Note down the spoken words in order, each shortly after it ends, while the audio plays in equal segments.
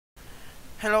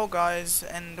Hello guys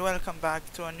and welcome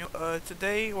back to a new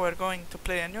today we're going to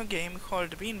play a new game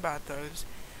called Bean Battles.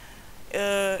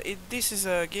 This is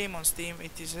a game on Steam.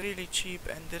 It is really cheap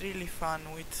and really fun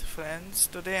with friends.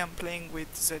 Today I'm playing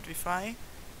with ZVFi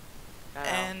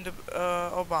and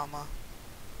Obama.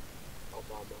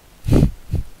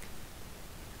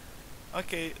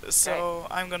 Okay, so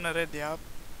I'm gonna ready up.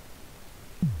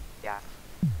 Yeah.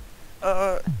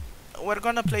 We're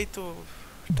gonna play two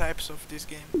types of this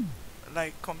game,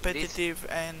 like competitive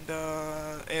and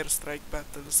airstrike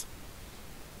battles.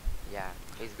 Yeah.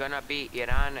 It's gonna be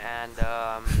Iran and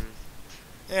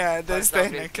Yeah, that's first off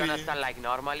it's technically. gonna start like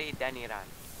normally, then Iran.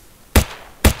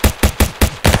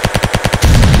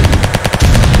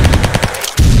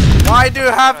 Why do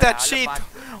you have that cheat?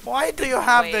 Why do you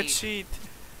have that Wait. cheat?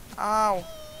 Ow.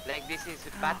 Like this is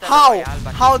battle How? royale,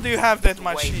 but How do you have that it's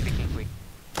much way cheat? freaking quick.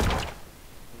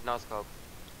 No scope.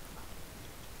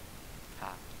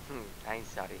 Ha. I'm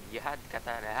sorry. You had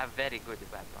katana. I have very good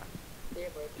bad one.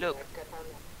 Look.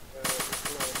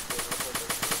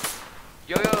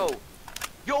 Yo yo yo.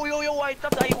 Yo yo yo, I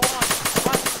thought I won.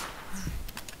 What?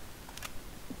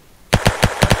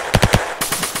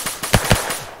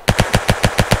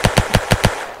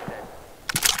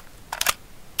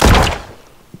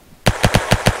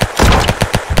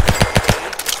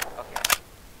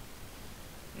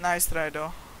 Nice try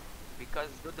though. Because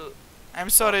Dudu, I'm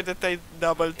sorry that I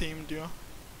double teamed you.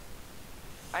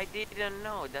 I didn't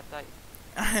know that I.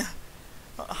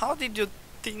 How did you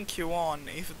think you won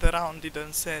if the round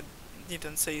didn't say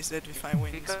ZVFi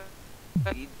wins? Because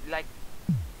like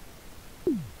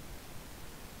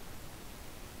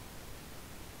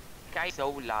sky so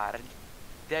large,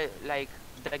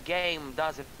 the game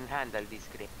doesn't handle this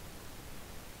screen,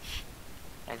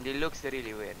 and it looks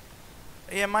really weird.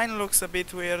 Yeah, mine looks a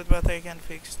bit weird, but I can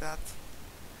fix that.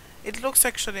 It looks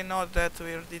actually not that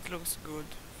weird. It looks good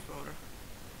for.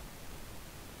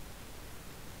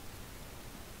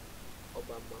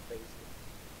 Obama face.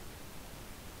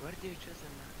 Where do you choose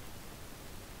them?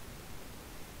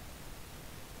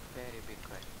 Very big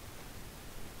question.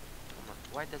 Come on,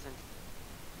 why doesn't?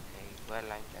 Okay, well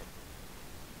I'm dead.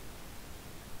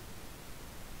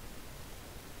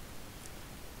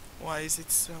 Why is it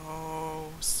so?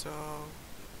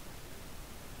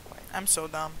 Why? I'm so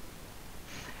dumb.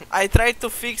 I tried to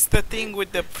fix the thing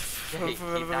with the He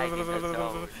died in the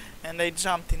zone. and I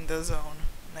jumped in the zone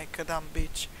like a dumb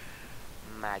bitch.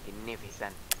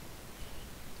 Magnificent.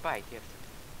 Spike, yes.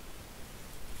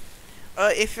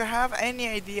 If you have any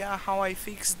idea how I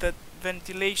fixed the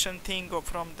ventilation thing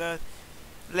from the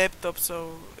laptop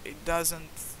so it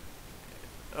doesn't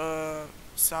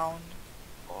sound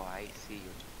Oh, I see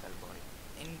you, little boy.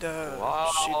 in the Whoa,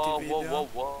 shitty video. whoa,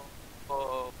 whoa,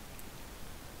 whoa.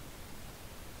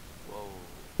 Whoa.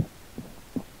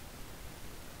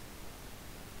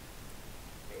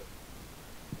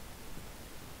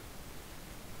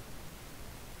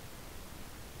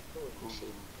 Holy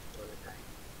shit, gonna die.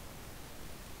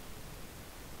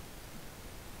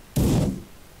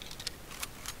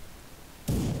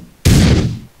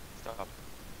 Stop.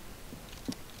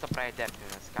 Stop right there, you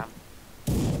know, scam.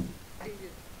 I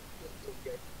just so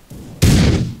good.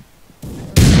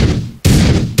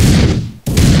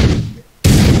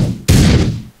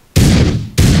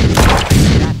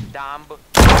 That dumb.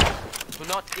 Do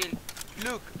not kill.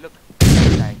 Look, look.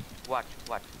 Die. Watch,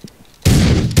 watch.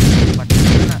 But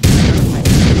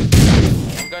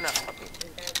I'm gonna. Okay.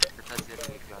 That's it,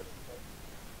 really close.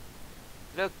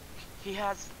 Look, he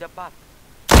has the butt.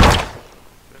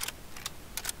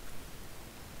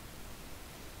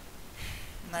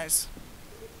 Nice.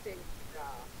 You think,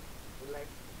 like,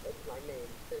 that's my name.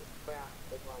 It's Barack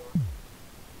Obama.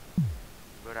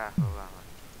 Barack Obama.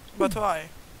 But why?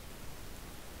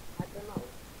 I don't know.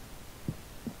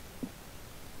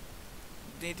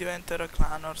 Did you enter a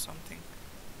clan or something?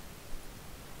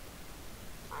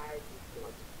 I did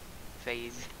not.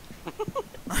 Phase.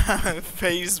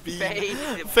 Face bean.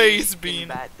 Phase. Face bean. bean.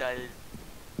 Battle.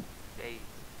 Phase.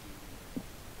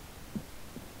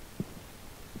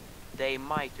 They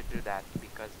might do that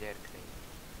because they're crazy.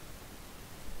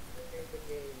 The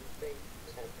game thing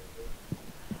happened.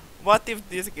 What if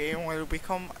this game will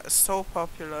become so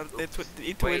popular that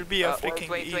it will be a freaking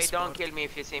wait, esport? don't kill me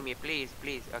if you see me, please,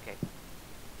 please. Okay.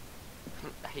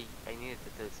 I needed to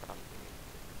do something.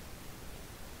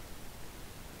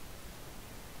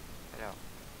 Hello.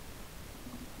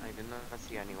 I do not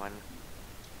see anyone.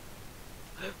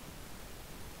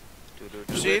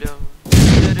 Shit.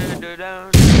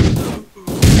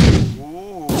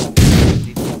 Ooh,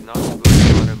 this is not good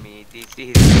for me. This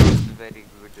is not very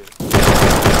good.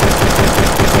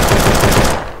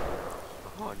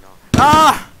 Oh no.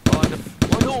 Ah! Oh no.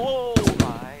 Oh no. Oh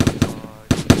my god.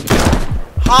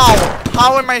 How?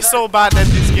 How am I so bad at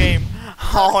this game?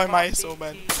 How am I so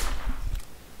bad?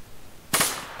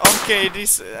 Okay,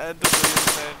 this dude is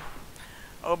dead.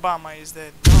 Obama is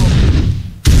dead.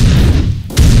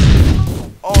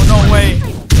 Oh, no way.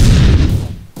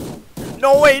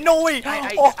 No way, no way.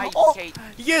 Oh, hate.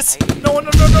 yes. I hate No, no,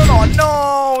 no, no,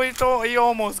 no, no. He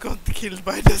almost got killed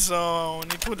by the zone.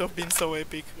 It would have been so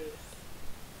epic.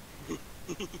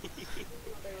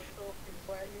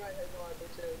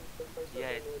 Yeah,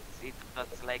 it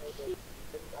was like.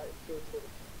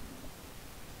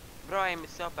 Bro, I'm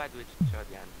so bad with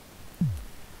shotgun.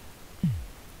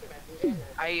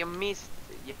 I missed.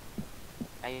 Yeah,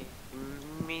 I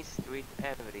missed with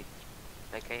every.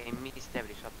 Like I missed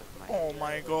every shot of mine. Oh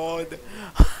my god.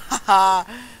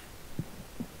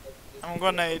 I'm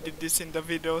gonna edit this in the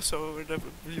video so the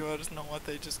viewers know what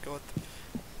I just got.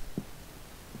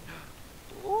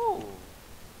 Ooh,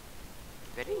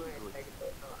 very good.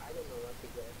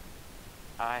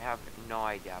 I have no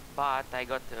idea, but I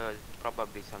got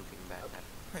probably something better.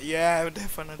 Yeah,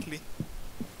 definitely.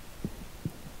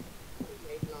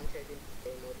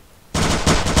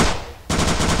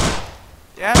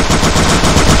 Yeah?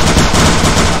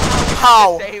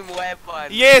 How? Same weapon.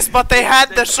 Yes, but they had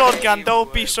the shotgun, the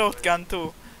OP shotgun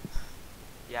too.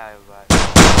 Yeah, but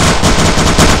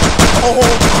Oh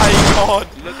my god.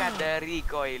 look at the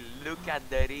recoil. Look at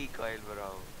the recoil,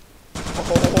 bro.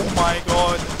 Oh my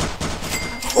god.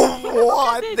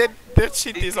 What? That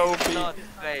shit This is OP. not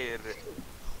fair.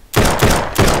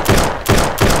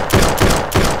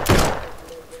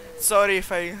 Sorry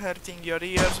if I'm hurting your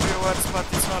ears, viewers, but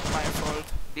it's not my fault.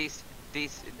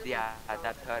 Yeah,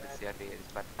 that hurts your ears,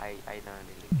 but I don't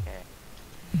really care.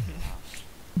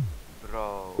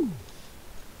 Bro.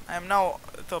 I'm now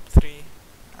top 3.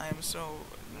 I am so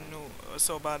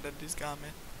bad at this game.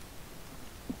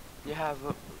 You have.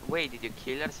 Wait, did you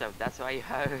kill yourself? That's why you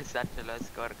have such a low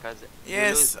score, cause you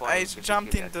Yes, lose I points if you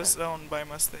jumped kill in the yourself. zone by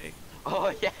mistake.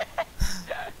 Oh yeah.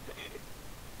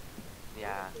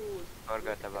 Yeah,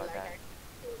 forgot about that.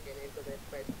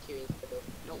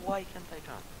 No, why can't I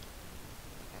jump?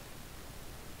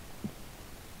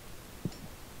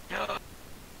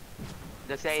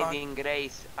 The saving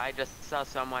grace. I just saw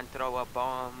someone throw a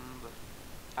bomb.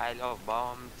 I love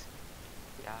bombs.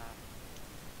 Yeah.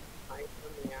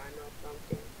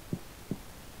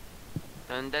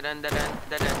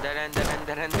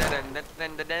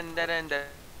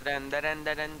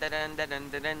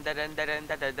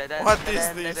 What is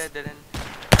this?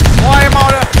 Why am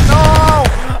I? No!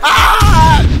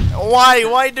 Ah! Why?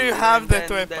 Why do you have that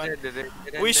weapon?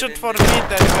 We should forbid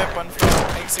that weapon from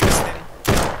X16.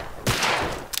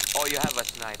 Oh, you have a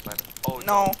sniper. Oh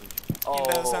No, no. he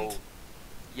doesn't.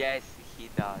 Yes, he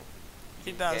does.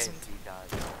 He Yes, doesn't. he does.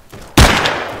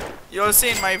 You'll see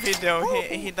in my video.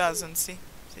 He doesn't. See,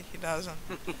 he doesn't.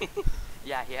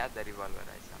 Yeah, he had the revolver.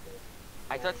 I saw.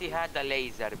 I thought he had the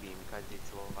laser beam because it's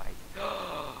white.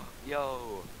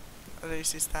 Yo,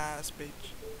 Racist ass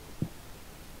bitch.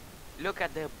 look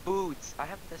at the boots. I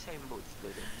have the same boots,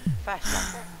 dude.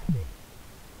 Fashion.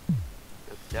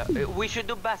 We should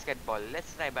do basketball.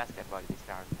 Let's try basketball this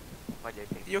round. What do you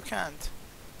think? You can't.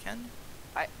 Can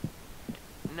you?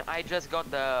 No, I just got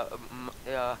the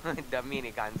the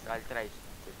miniguns. I'll try.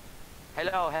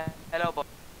 Hello, hello, boy.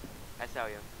 I saw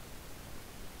you.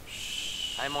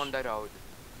 I'm on the road.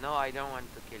 No, I don't want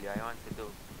to kill you. I want to do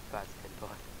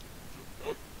basketball.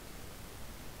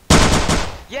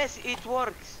 Yes, it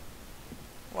works.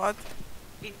 What?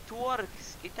 It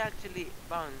works. It actually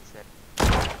bounces.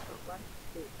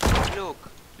 Look,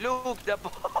 the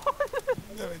ball.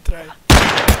 Let me try.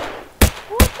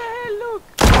 What the hell? Look.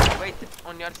 Wait,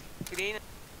 on your screen.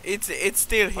 It's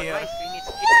still On here. my screen, it's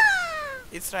here.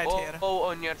 It's right here. Oh,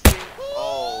 on your screen.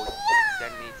 Oh,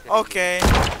 then it's really Okay.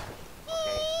 okay.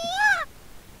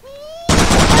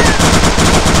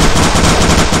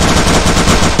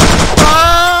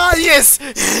 Ah, yes,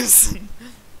 yes.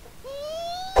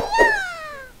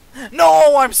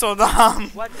 No, I'm so dumb.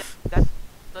 What?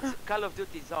 That's Call of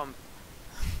Duty Zombie.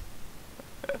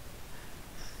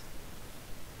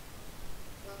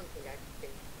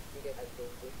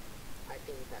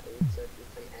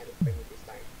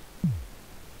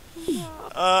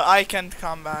 I can't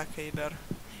come back either.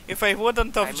 If I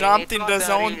wouldn't have I mean, jumped it in the wasn't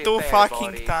zone really two fair,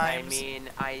 fucking Boris. times.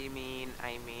 I mean,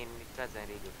 it wasn't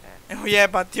really fair. Oh, yeah,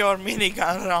 but your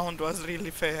minigun round was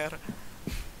really fair.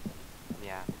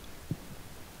 Yeah.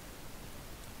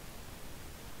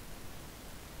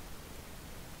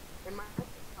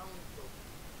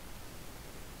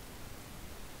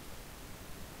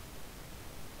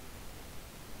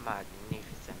 Magnificent.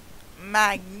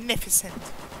 Magnificent.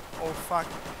 Oh fuck.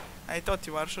 I thought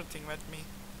you were shooting at me.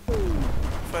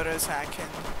 For a second.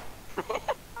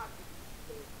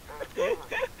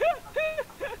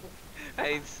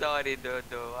 I'm sorry,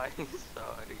 Dodo. I'm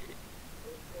sorry.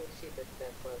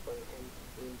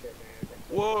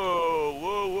 Whoa,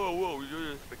 whoa, whoa, whoa!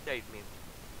 You spectate me.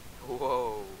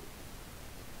 Whoa.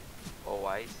 Oh,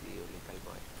 I see you, little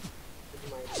boy.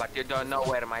 But you don't know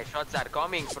where my shots are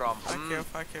coming from. Fuck you,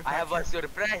 fuck you, I have fuck a you.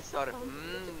 suppressor.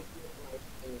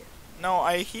 No,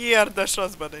 I hear the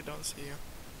shots but I don't see you.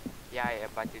 Yeah,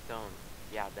 but you don't.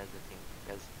 Yeah, that's the thing.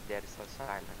 Because they're so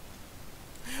silent.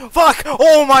 Fuck!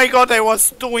 Oh my god, I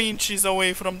was 2 inches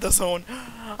away from the zone.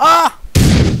 Ah!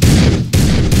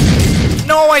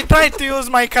 No, I tried to use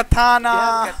my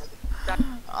katana. Bro,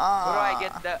 I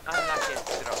get the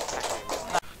unluckiest drop.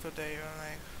 Today you're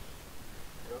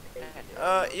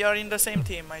like... you're in the same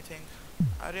team, I think.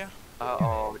 Are you?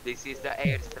 Uh-oh, this is the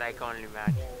airstrike only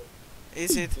match.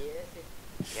 Is it?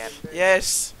 Yep.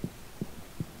 Yes.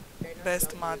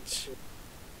 Best match.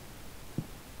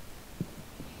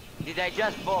 Did I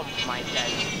just bomb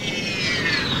myself?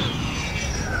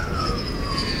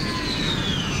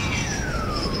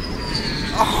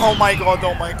 Oh my god,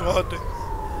 oh my god.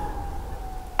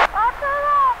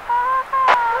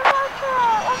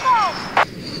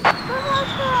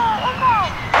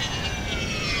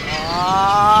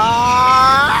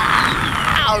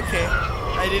 Okay,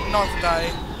 I did not die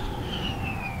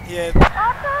yet.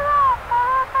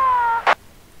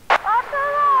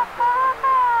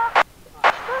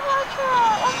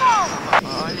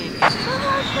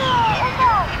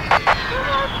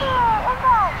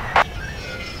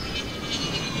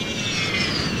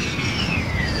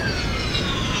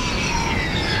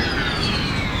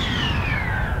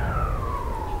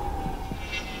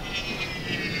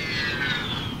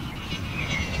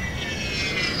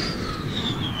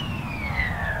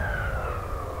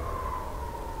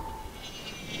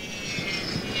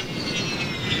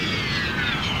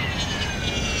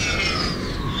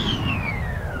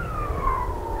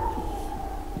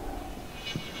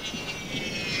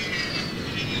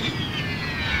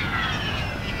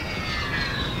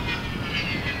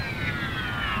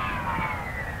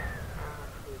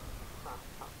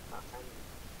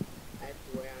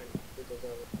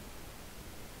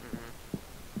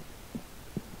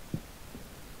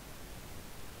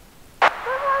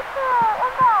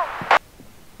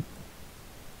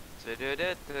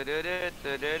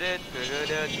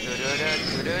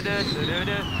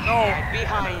 No. Right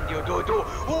behind you, Dodo. Oh,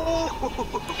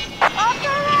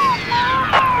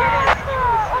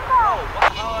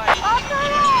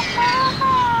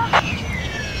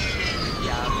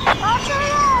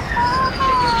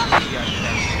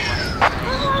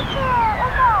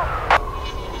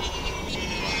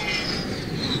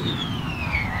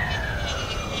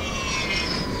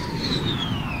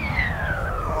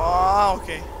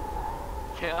 okay.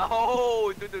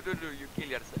 Oh, do, you kill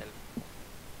yourself.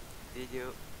 Did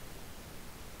you?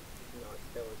 No,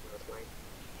 that was not mine.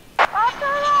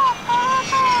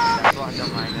 That was the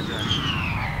mine as well.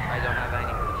 I don't have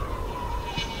any.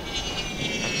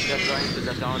 I'm just going to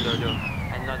the town, Dodo.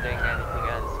 I'm not doing anything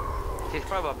else. She's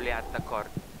probably at the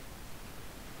court.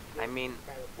 I mean,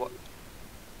 what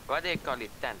do you call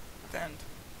it? Tent. Tent.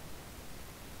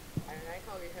 I like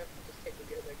how we have to stay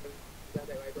together because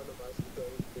otherwise one of us is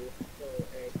going to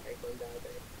attack on the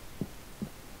other.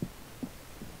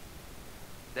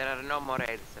 There are no more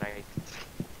airstrikes.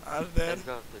 Are there? Let's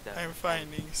go to that. I'm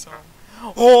finding some.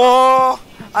 Oh!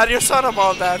 Are you sure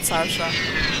about that, Sasha?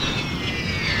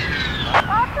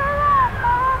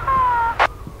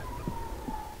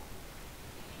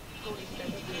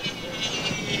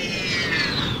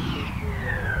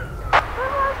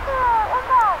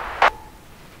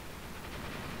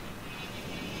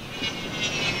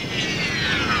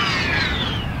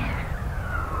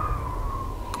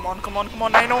 Come on, come on, come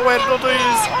on, I know where Dodo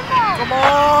is! Come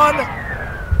on!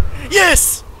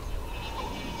 Yes!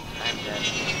 I'm dead.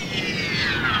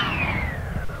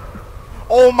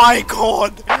 Oh my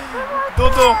god!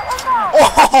 Dodo!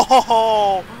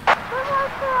 Oh!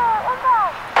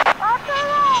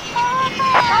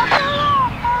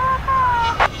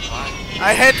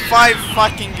 I had 5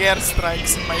 fucking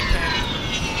airstrikes in my tent.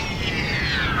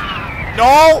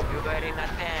 No! You were in a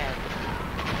tent.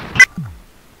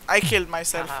 I killed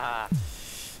myself. Haha.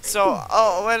 So,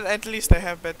 oh, well, at least I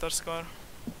have better score.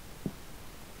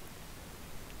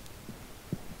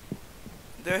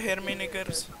 Do you hear me,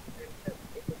 niggers?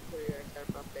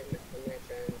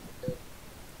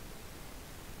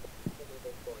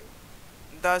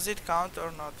 Does it count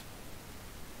or not?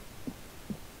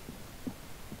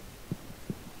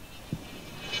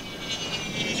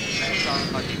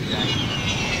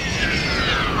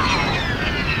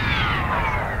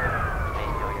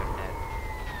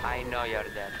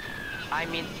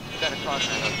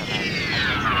 partner also, guys. I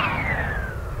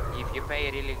can see. If you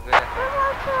pay really good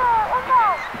attention, you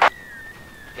can see.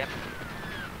 Yep.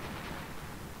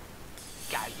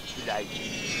 Guys, like,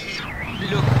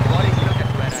 look, boys, look at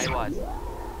where I was.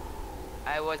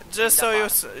 I was Just in so the you,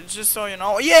 barn. just so you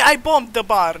know. Yeah, I bombed the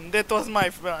barn. That was my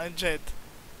jet.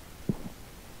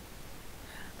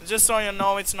 Just so you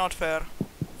know, it's not fair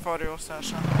for you,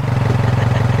 Sasha.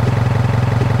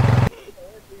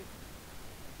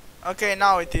 Okay,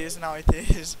 now it is. Now it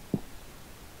is.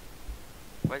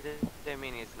 What do they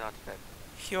mean it's not fair?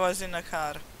 He was in a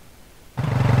car.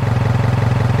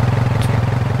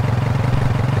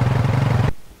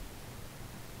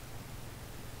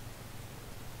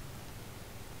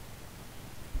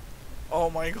 Oh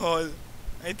my god.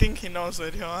 I think he knows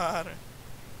where you are.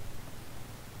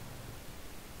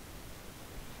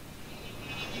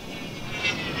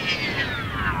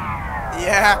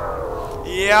 Yeah.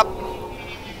 Yep.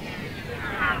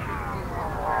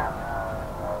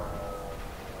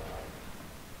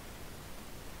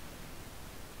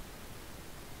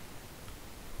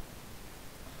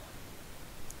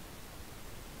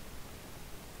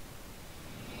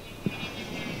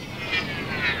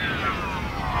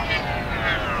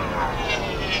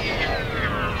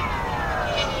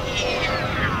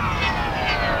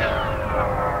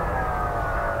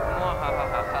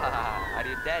 Are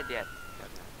you dead yet?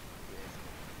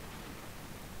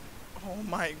 Oh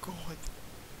my god.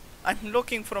 I'm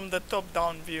looking from the top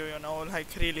down view, you know, like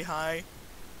really high.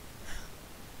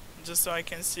 Just so I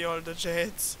can see all the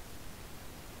jets.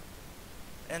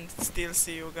 And still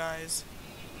see you guys.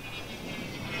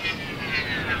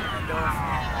 Kind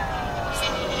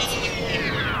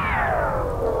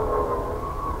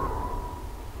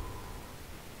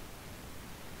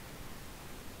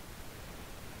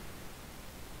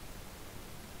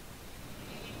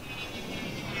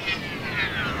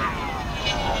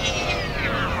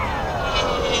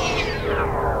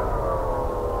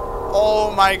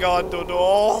Oh my god, dude.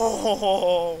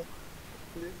 Oh.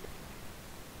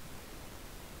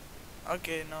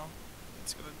 Okay, no.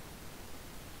 It's good.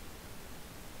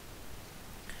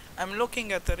 I'm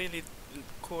looking at a really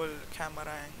cool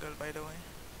camera angle, by the way.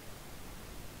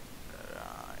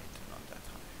 Right, not that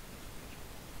high.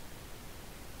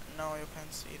 No, you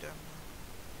can't see them.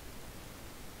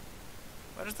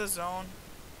 Where's the zone?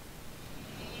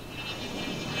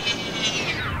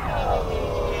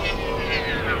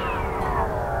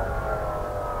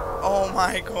 Oh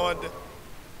my god.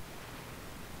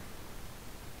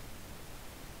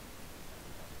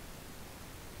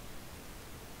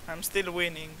 I'm still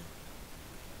winning.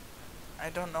 I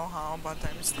don't know how, but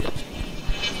I'm still winning.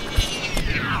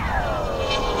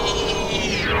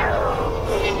 Oh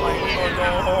my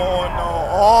god, oh no.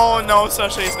 Oh no,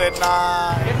 Sasha is dead.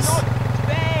 Nice.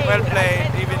 Well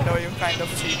played, even though you kind of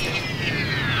cheated.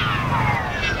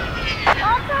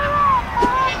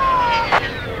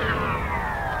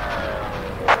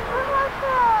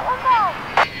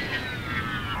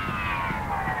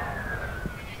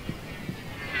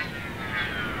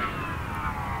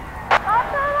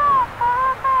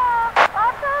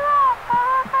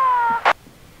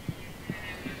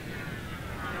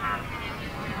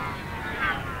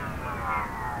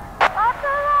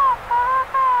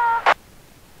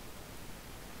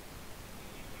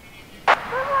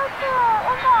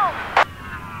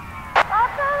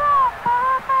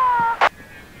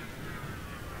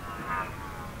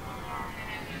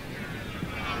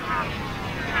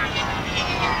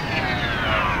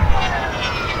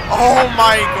 Oh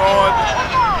my god!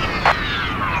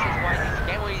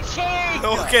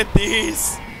 Look at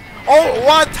this! Oh,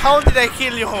 what? How did I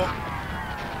kill you?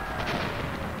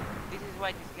 This is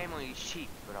why this game is shit,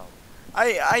 bro.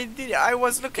 I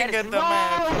was looking at the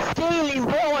map. There's no skill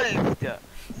involved!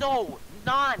 No,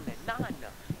 none.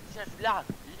 It's just luck,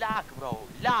 bro,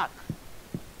 luck.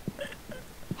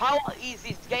 How is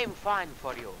this game fun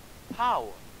for you?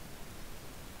 How?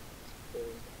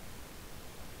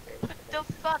 What the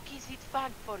fuck is it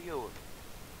fun for you?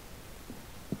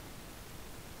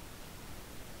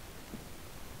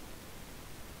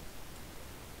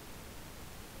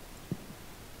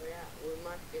 Oh yeah, we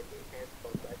must get enhanced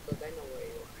combat because I know where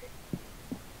you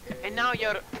are. And now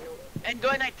you're... And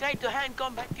when I try to hand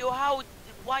combat you, how...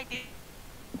 Why did...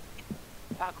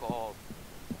 Fuck off.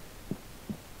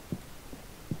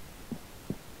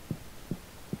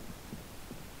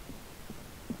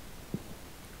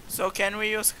 So can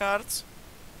we use cards?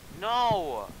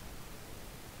 No!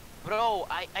 Bro,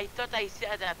 I thought I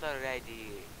said that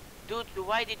already. Dude,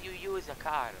 why did you use a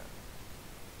car?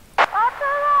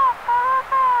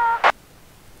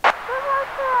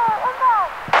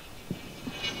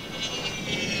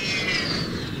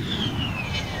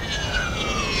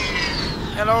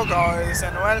 Hello guys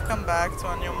and welcome back to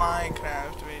a new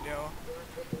Minecraft video. You are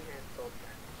putting hand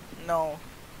combat. No,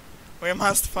 we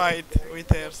must fight with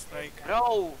airstrike.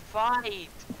 Bro, fight!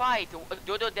 Fight!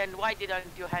 Dodo, then why didn't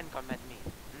you hand command me?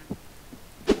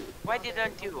 Hmm? Why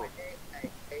didn't you? They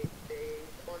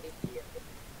spawned it here.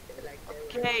 Like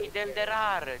they were Okay, right then here.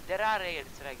 there are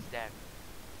airstrikes then.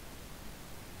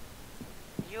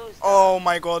 Use them. Oh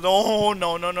my god, oh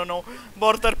no no no no.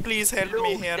 Border, please help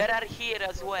me Look, here. there are here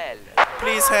as well.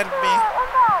 Please help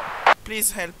me.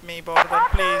 Please help me, Border,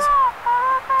 please.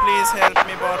 Please help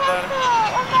me, Border.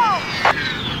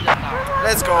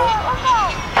 Let's go.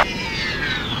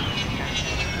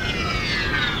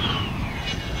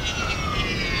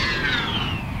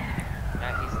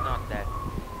 Yeah, he's not dead.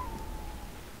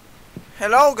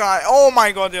 Hello guy. Oh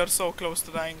my god, you're so close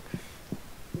to dying.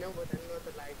 No, but I'm not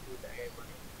alive with the am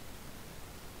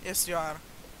I? Yes you are.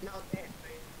 No, that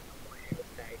I was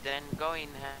like, Then go in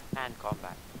hand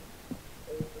combat.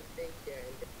 stay here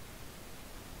and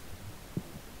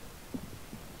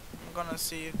I'm gonna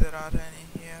see if there are any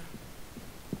here.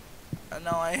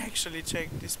 No, I actually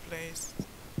checked this place.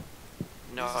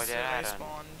 No, This is there where I aren't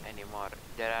spawned. anymore.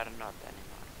 There are not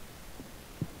anymore.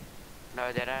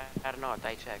 No, there are not.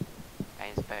 I checked. I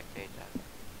inspected that.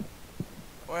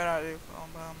 Where are you,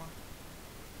 Obama?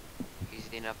 He's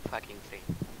in a fucking tree.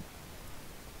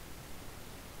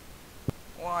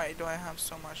 Why do I have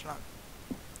so much luck?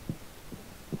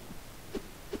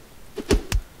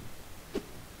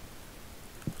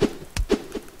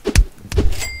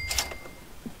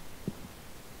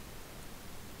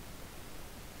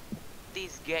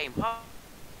 This game, huh?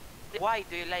 Why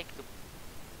do you like to?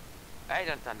 I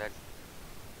don't understand.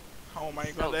 Oh my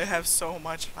So god, I have so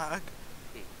much luck.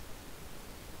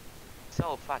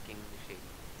 So fucking shit.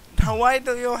 Now why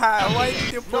do you have? Why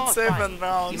did you It's put not 7 fun.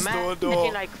 rounds, Imagine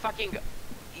Dodo? like fucking. Like,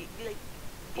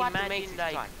 what Imagine makes it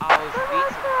like fun?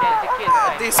 Auschwitz, the kill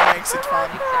time This bomb. makes it fun.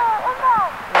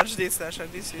 Exactly. Watch this, Dasha.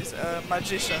 This is a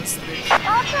magician's trick.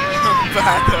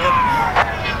 Battle.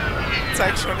 It's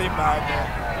actually battle.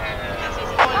 This is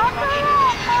all fucking.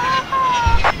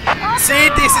 See,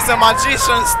 this is a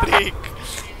magician's trick.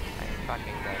 I'm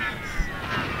fucking dead.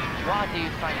 What do you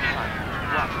find fun?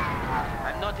 What?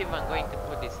 I'm not even going to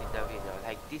put this in the video.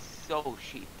 Like, this is so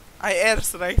shit. I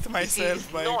airstriked This myself is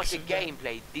by not a accident.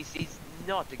 gameplay. This is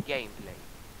not a gameplay.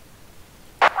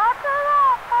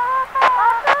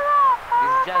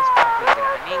 It's just fucking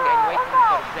running and waiting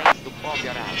for planes to bomb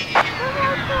your ass.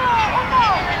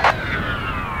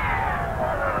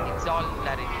 It's all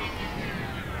that it is.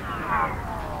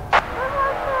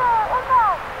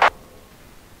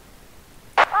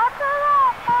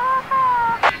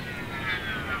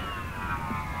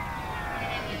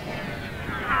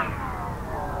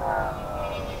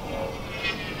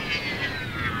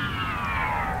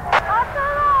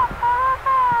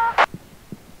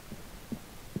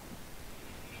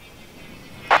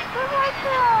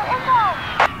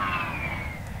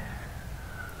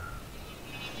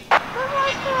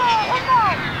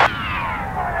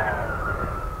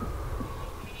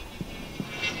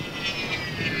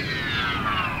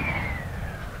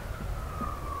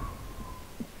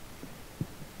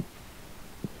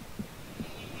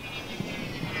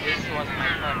 This was my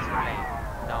first plane.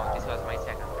 No, this was my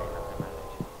second plane of the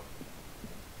marriage.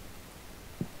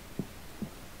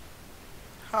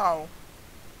 How?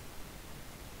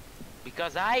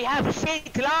 Because I have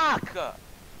shit luck!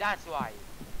 That's why.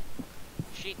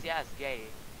 Shit ass game.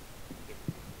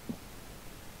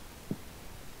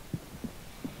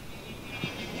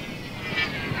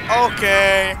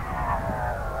 Okay.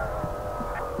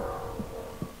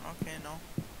 Okay, no.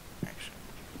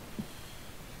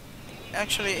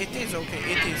 Actually, it is okay.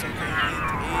 It is okay.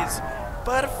 It is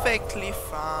perfectly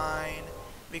fine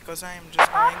because I am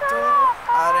just going to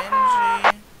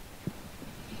RNG.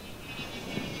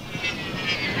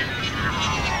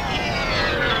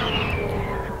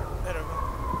 There we go.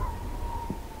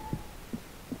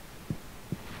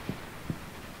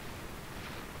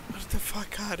 Where the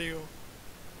fuck are you?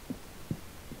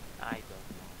 I don't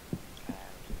know.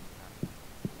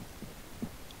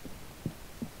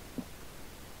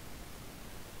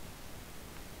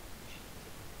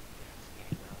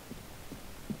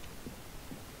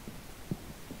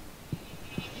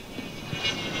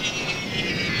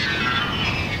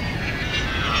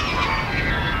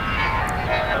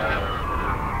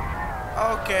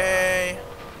 Okay.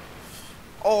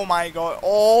 Oh my god.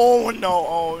 Oh no.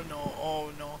 Oh no.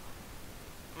 Oh no.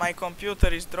 My computer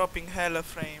is dropping hella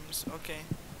frames. Okay.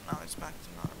 Now it's back to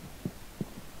normal.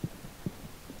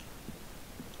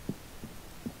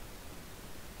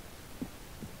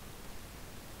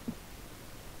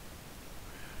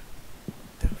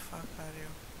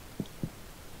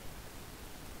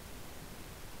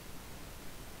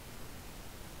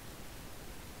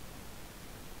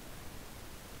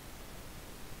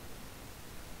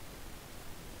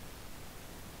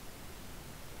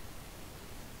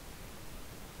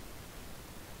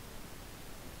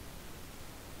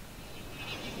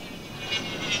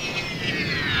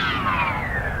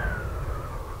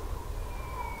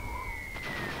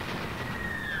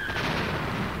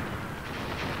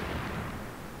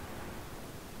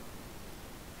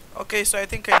 Okay, so I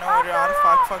think I know where you are.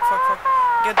 Fuck, fuck, fuck, fuck.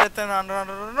 Get that and run, run,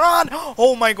 run, run!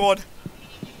 Oh my god!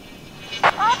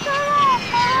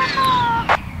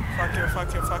 Fuck you,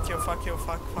 fuck you, fuck you, fuck you,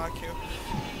 fuck you.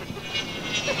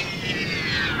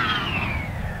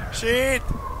 Shit!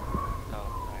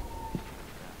 Oh, right.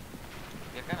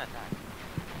 You're gonna die.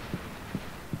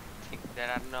 There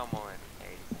are no more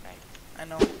airstrikes. I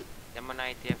know.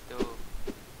 Demonite, you have to...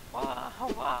 Wow,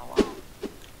 wow, wow.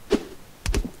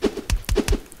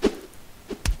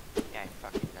 Yeah, I'm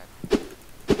fucking dead.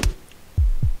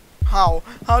 How?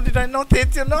 How did I not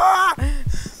hit you? No! Yeah.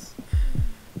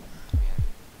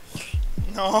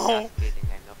 No! Just kidding,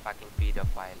 I'm no fucking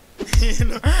pedophile.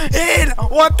 Heal!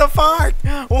 What the fuck?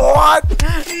 What?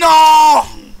 No!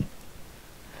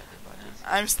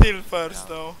 I'm still first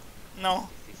though. No.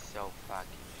 This is so fucking...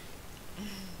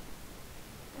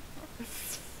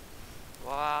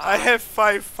 Wow. I have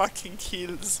 5 fucking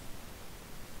kills.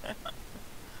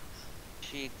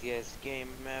 Shittiest game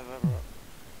ever.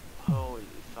 Holy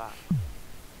fuck.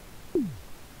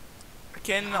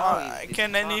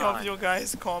 Can any of you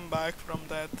guys come back from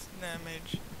that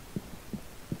damage?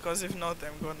 Because if not,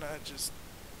 I'm gonna just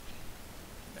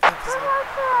exit. I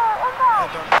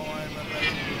don't know why I'm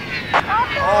alive.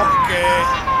 Okay.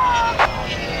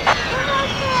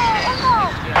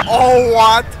 Oh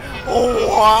what? Oh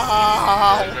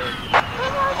wow!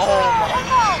 Oh my!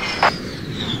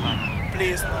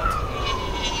 Please not.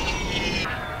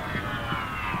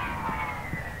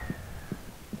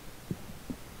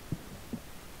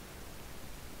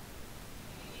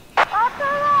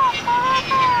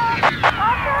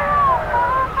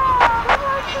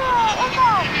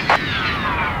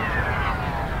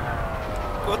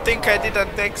 Good thing I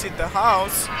didn't exit the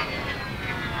house.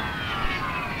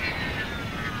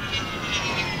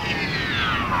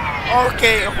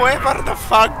 Okay, whoever the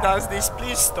fuck does this,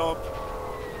 please stop.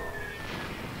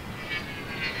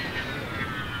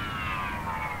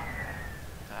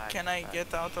 Can I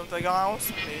get out of the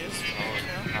house, please?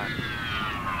 Thank you.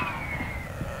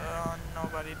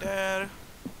 Nobody there.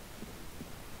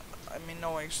 I mean,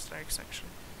 no airstrikes actually.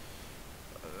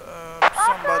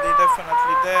 Somebody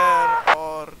definitely there,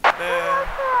 or there,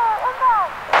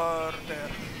 or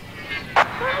there.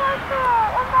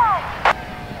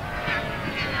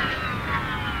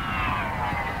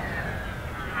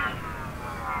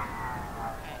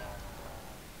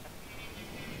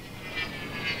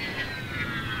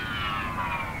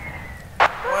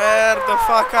 Where the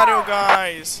fuck are you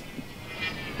guys?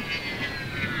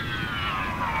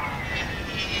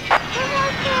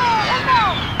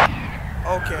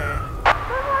 Okay.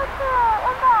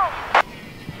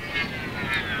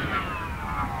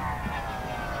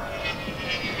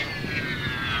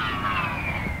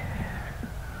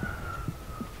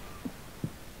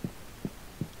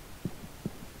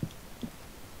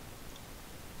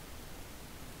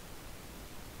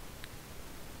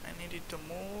 I needed to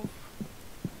move,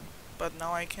 but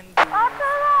now I can do. I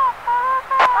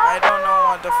don't know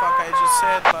what the fuck I just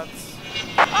said, but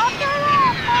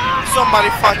somebody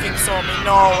fucking saw me.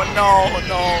 No, no,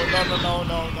 no, no, no, no,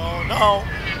 no, no, no.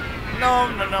 No,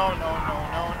 no, no, no, no,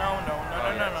 no, no, no, no,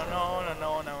 no, no, no, no,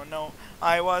 no, no, no.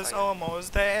 I was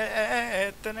almost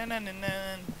dead.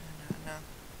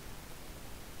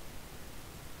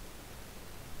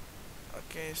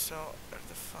 Okay, so where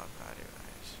the fuck are you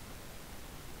guys?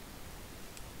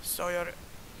 So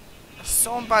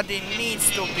somebody needs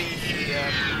to be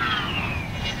here.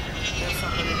 There's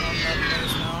somebody on that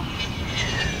place now.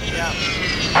 Yeah.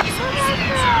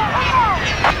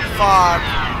 Fuck.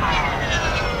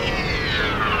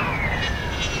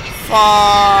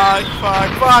 Fuck,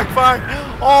 fuck, fuck, fuck.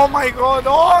 Oh my god.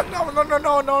 Oh no, no, no,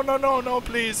 no, no, no, no, no,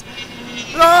 please.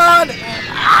 Run!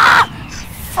 Ah!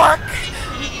 Fuck.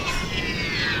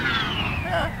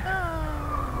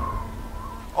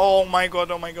 Oh my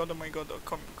god, oh my god, oh my god. Oh,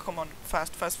 come on,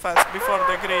 fast, fast, fast. Before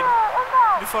the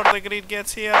grid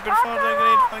gets here, before the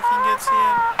grid fucking gets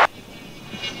here.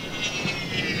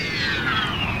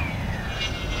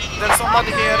 There's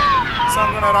somebody here, so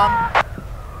I'm gonna run.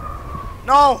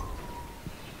 No!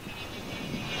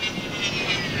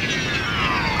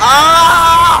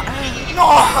 Ah! No!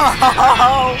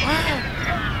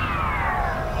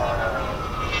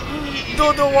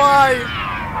 Dodo, why?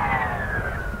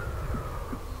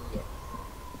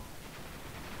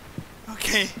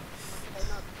 Okay.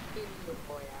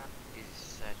 This is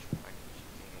such fucking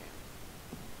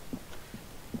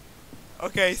shit.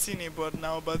 Okay, I see Nibor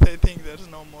now, but I think there's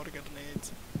no more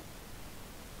grenades.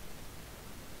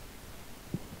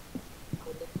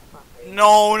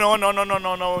 No, no, no, no, no,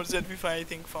 no, no. ZV5 I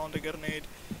think found a grenade.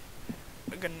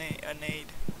 A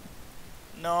nade.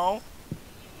 No.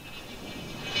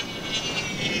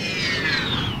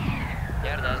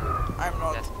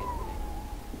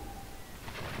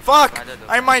 Fuck! Ada tuh.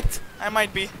 I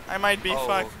might be. Oh.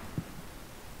 Fuck.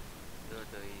 Tuh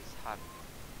is hard.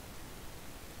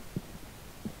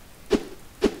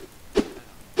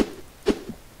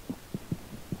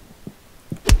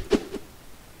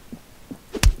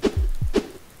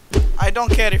 I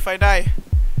don't care if I die.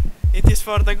 It is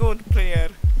for the good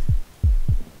player.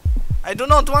 I do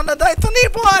not wanna die to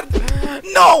keyboard!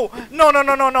 No!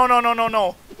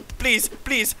 No. Please.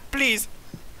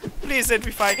 Please let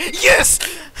me fight. Yes!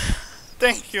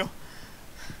 Thank you.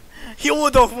 He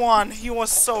would have won. He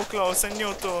was so close, and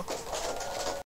you too.